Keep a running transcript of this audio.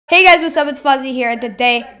Hey guys, what's up? It's Fuzzy here.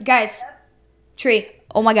 Guys, tree.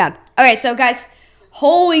 Oh my god. Okay, so guys,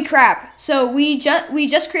 holy crap. So we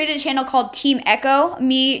just created a channel called Team Echo.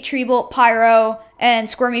 Me, Treebolt, Pyro, and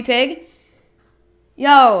Squirmy Pig.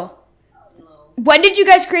 Yo, when did you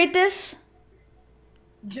guys create this?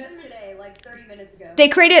 Just today, like 30 minutes ago. They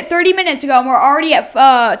created it 30 minutes ago, and we're already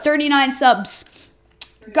at 39 subs.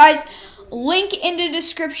 Guys, link in the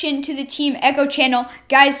description to the Team Echo channel.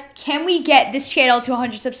 Guys, can we get this channel to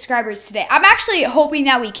 100 subscribers today? I'm actually hoping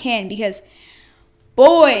that we can because,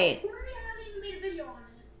 boy.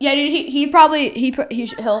 Yeah, dude, he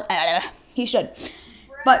should.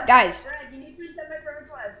 But guys, Brad, you need to accept my friend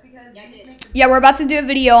request because yeah, we're about to do a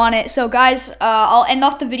video on it. So guys, I'll end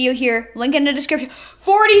off the video here. Link in the description.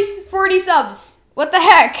 40 subs. What the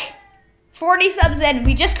heck? 40 subs in.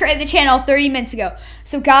 We just created the channel 30 minutes ago.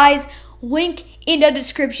 So guys, link in the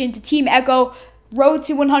description to Team Echo. Road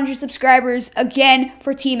to 100 subscribers again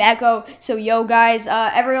for Team Echo. So yo guys,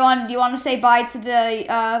 everyone, do you want to say bye to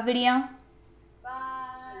the video? bye.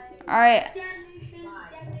 All right.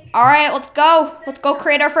 All right, let's go. Let's go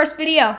create our first video.